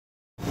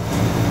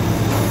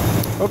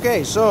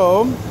Okay,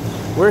 so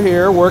we're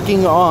here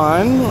working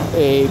on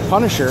a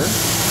Punisher,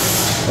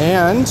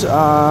 and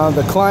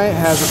the client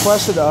has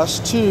requested us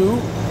to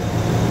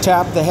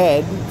tap the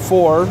head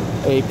for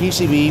a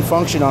PCV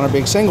function on a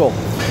big single.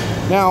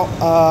 Now,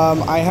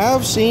 I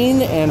have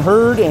seen and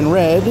heard and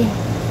read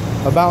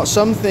about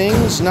some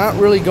things not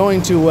really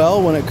going too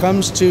well when it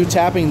comes to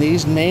tapping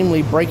these,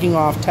 namely breaking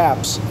off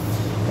taps.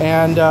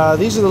 And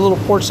these are the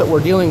little ports that we're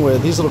dealing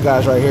with, these little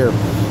guys right here.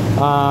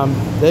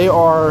 They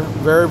are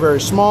very, very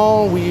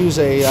small. We use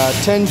a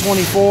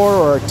 1024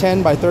 or a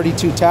 10 by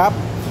 32 tap.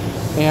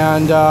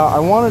 And I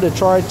wanted to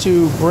try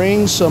to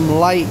bring some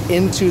light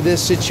into this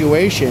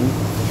situation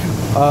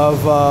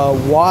of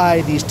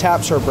why these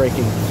taps are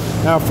breaking.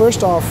 Now,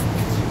 first off,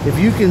 if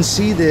you can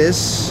see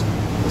this,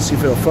 let's see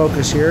if it'll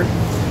focus here.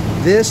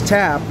 This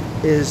tap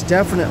is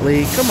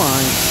definitely, come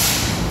on,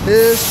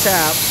 this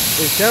tap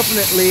is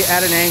definitely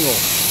at an angle.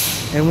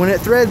 And when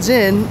it threads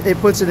in, it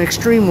puts an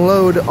extreme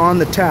load on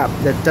the tap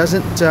that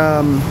doesn't,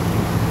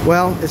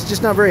 well, it's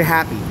just not very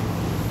happy.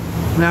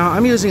 Now,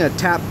 I'm using a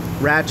tap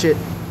ratchet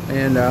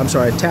and,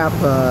 a tap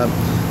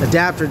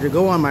adapter to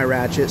go on my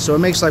ratchet, so it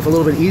makes life a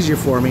little bit easier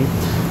for me.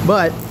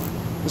 But,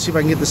 let's see if I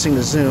can get this thing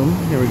to zoom.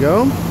 Here we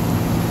go.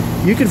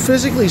 You can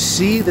physically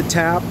see the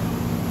tap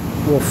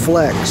will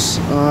flex.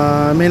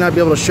 I may not be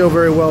able to show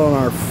very well on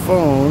our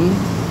phone,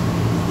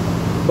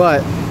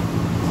 but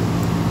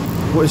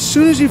as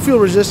soon as you feel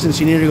resistance,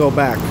 you need to go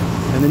back,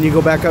 and then you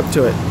go back up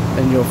to it,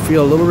 and you'll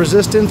feel a little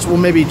resistance. We'll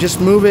maybe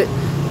just move it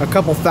a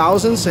couple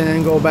thousandths and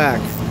then go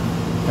back,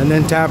 and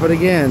then tap it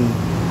again,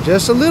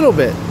 just a little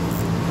bit,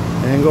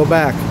 and go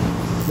back.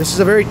 This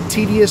is a very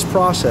tedious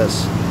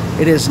process.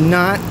 It is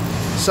not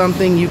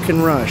something you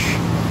can rush.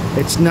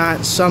 It's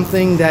not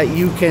something that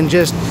you can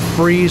just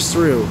breeze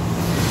through.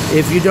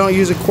 If you don't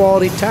use a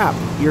quality tap,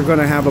 you're going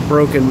to have a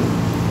broken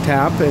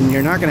tap, and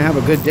you're not going to have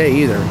a good day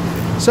either.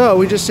 So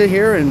we just sit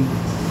here and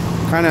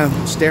kind of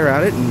stare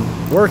at it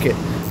and work it.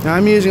 Now,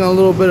 I'm using a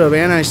little bit of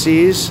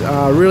anti-seize.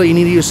 Really, you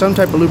need to use some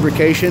type of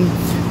lubrication.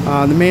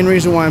 The main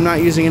reason why I'm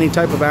not using any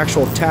type of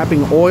actual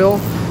tapping oil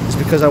is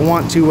because I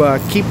want to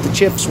keep the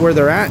chips where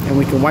they're at, and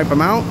we can wipe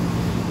them out.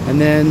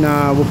 And then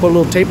we'll put a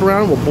little tape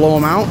around, we'll blow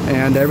them out,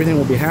 and everything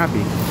will be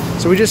happy.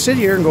 So we just sit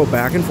here and go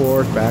back and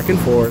forth,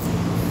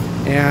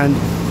 and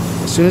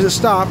as soon as it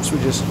stops, we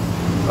just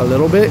a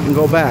little bit and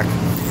go back.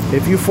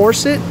 If you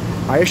force it,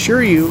 I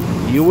assure you,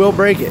 you will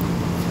break it.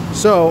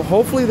 So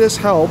hopefully this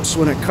helps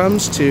when it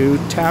comes to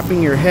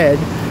tapping your head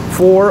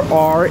for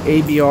our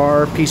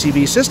ABR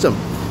PCV system.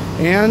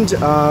 And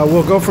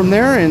we'll go from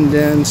there and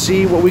then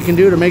see what we can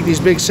do to make these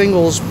big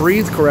singles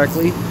breathe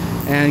correctly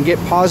and get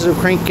positive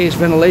crankcase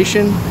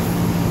ventilation.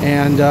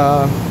 And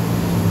a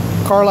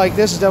car like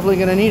this is definitely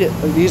going to need it.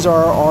 These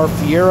are our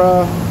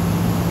Fiera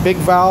big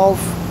valve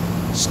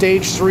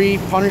stage 3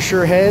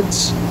 Punisher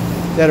heads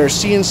that are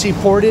CNC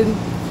ported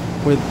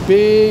with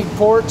big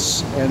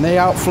ports, and they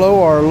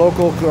outflow our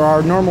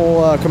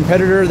normal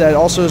competitor that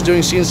also is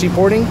doing CNC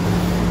porting.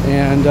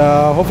 And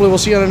hopefully we'll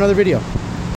see you on another video.